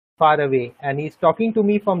far away, and he's talking to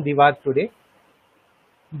me from Diwar today.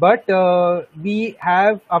 But we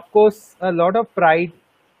have, of course, a lot of pride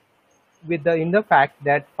in the fact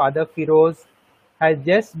that Father Feroz has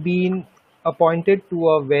just been appointed to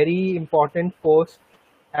a very important post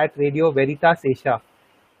at Radio Veritas Asia,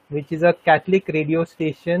 which is a Catholic radio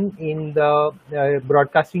station in the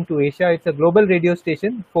broadcasting to Asia. It's a global radio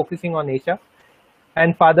station focusing on Asia.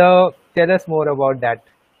 And Father, tell us more about that.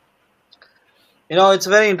 It's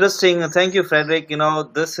very interesting. Thank you, Frederick.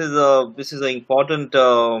 This is an important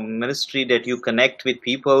ministry that you connect with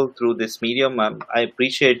people through this medium. I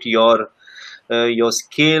appreciate your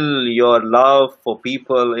skill, your love for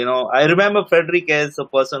people. I remember Frederick as a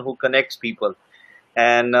person who connects people.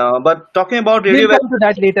 And but talking about We'll Radio come to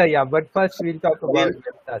that later, yeah. But first, we'll talk about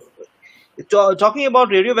Veritas, us. talking about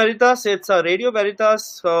Radio Veritas, it's Radio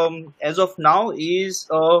Veritas as of now is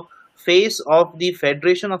a face of the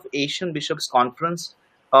Federation of Asian Bishops Conference,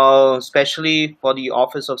 especially for the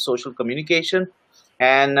Office of Social Communication.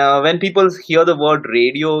 And when people hear the word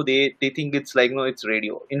radio, they think it's like, no, it's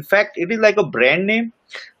radio. In fact, it is like a brand name.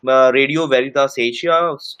 Radio Veritas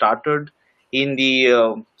Asia started in the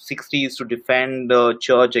 60s to defend the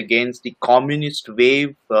church against the communist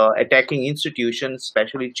wave attacking institutions,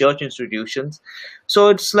 especially church institutions. So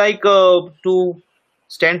it's like to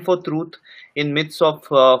stand for truth in midst of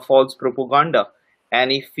false propaganda.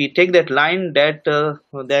 And if we take that line,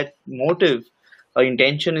 that motive,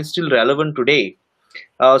 intention is still relevant today.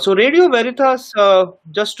 So Radio Veritas,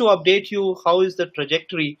 just to update you, how is the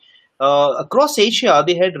trajectory? Across Asia,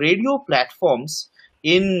 they had radio platforms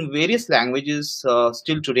in various languages.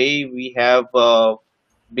 Still today, we have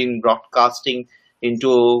been broadcasting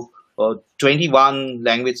into 21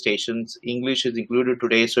 language stations. English is included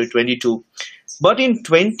today, so 22. But in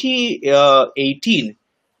 2018,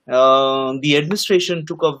 the administration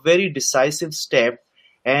took a very decisive step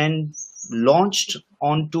and launched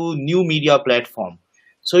onto new media platform.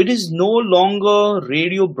 So it is no longer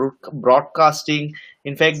radio broadcasting.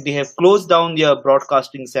 In fact, they have closed down their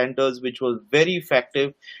broadcasting centers, which was very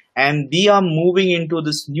effective, and they are moving into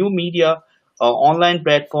this new media, online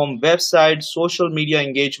platform, website, social media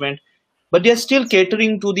engagement. But they are still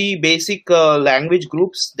catering to the basic language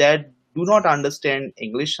groups that do not understand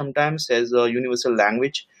English sometimes as a universal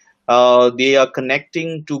language. They are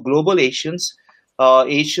connecting to global Asians,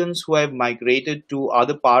 Asians who have migrated to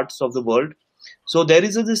other parts of the world. So there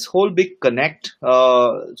is this whole big connect.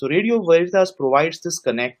 So Radio Veritas provides this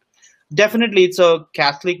connect. Definitely, it's a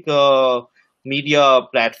Catholic media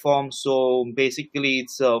platform. So basically,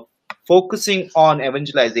 it's focusing on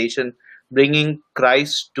evangelization, bringing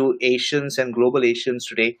Christ to Asians and global Asians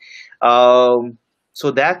today.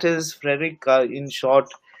 So that is, Frederick, in short,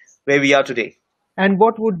 where we are today. And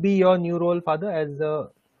what would be your new role, Father, as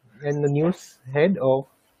the news head of?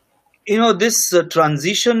 This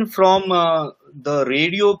transition from the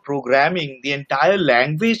radio programming, the entire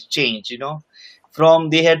language change. From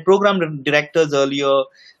they had program directors earlier,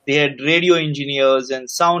 they had radio engineers and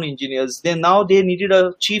sound engineers. Then now they needed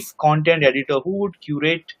a chief content editor who would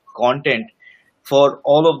curate content for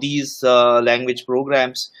all of these language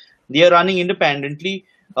programs. They are running independently,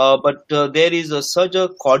 but there is such a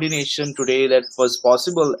coordination today that was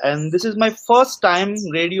possible. And this is my first time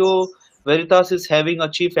Radio Veritas is having a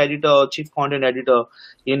chief editor, chief content editor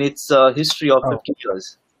in its history of 50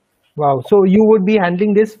 years. Wow. So you would be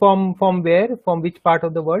handling this from where? From which part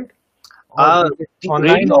of the world? Or is it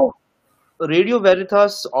online? Radio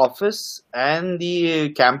Veritas office and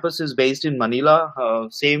the campus is based in Manila,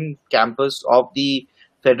 same campus of the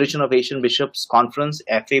Federation of Asian Bishops Conference,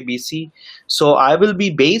 FABC. So I will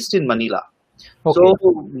be based in Manila. Okay.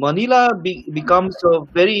 So Manila becomes a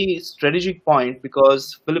very strategic point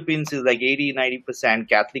because Philippines is like 80-90%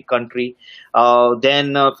 Catholic country.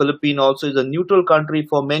 Then Philippines also is a neutral country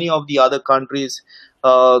for many of the other countries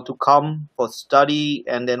to come for study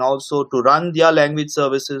and then also to run their language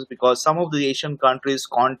services, because some of the Asian countries'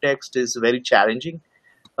 context is very challenging.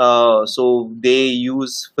 So they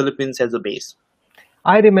use Philippines as a base.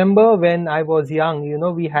 I remember when I was young,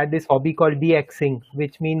 we had this hobby called DXing,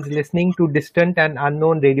 which means listening to distant and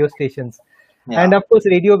unknown radio stations. Yeah. And of course,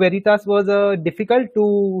 Radio Veritas was difficult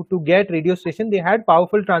to get radio station. They had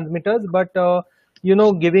powerful transmitters, but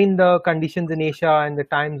given the conditions in Asia and the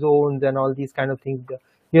time zones and all these kind of things,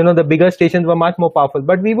 the bigger stations were much more powerful.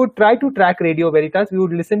 But we would try to track Radio Veritas. We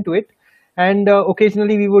would listen to it, and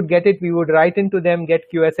occasionally we would get it. We would write into them,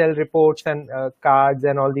 get QSL reports and cards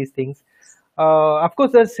and all these things. Of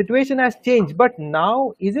course, the situation has changed, but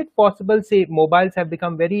now is it possible? Say, mobiles have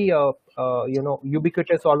become very,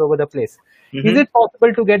 ubiquitous all over the place. Mm-hmm. Is it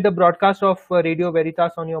possible to get the broadcast of Radio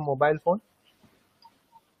Veritas on your mobile phone?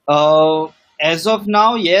 As of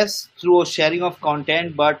now, yes, through sharing of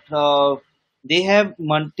content, but they have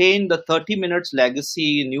maintained the 30 minutes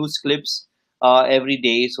legacy news clips every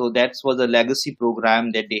day. So that was a legacy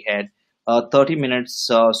program that they had, 30 minutes.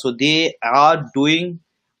 So they are doing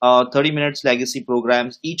 30 minutes legacy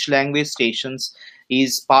programs. Each language stations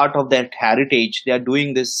is part of that heritage. They are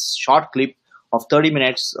doing this short clip of 30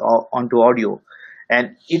 minutes onto audio,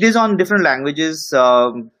 and it is on different languages.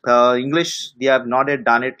 English, they have not yet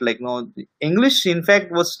done it. Like, no, English in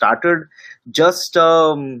fact was started just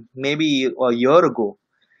maybe a year ago.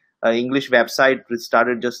 English website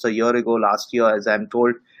started just a year ago, last year, as I'm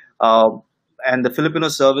told. uh, and the Filipino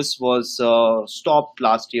service was stopped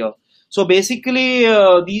last year. So basically,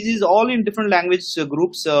 these is all in different language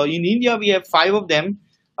groups. In India, we have 5 of them: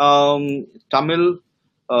 Tamil,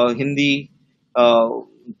 Hindi, uh,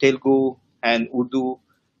 Telugu, and Urdu,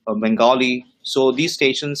 Bengali. So these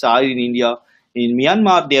stations are in India. In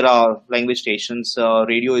Myanmar, there are language stations.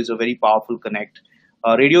 Radio is a very powerful connect.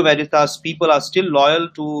 Radio Veritas, people are still loyal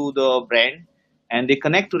to the brand, and they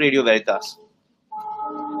connect to Radio Veritas.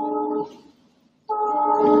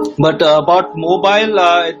 But about mobile,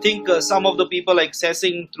 I think some of the people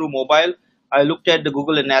accessing through mobile. I looked at the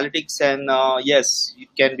Google Analytics, and yes, it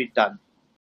can be done.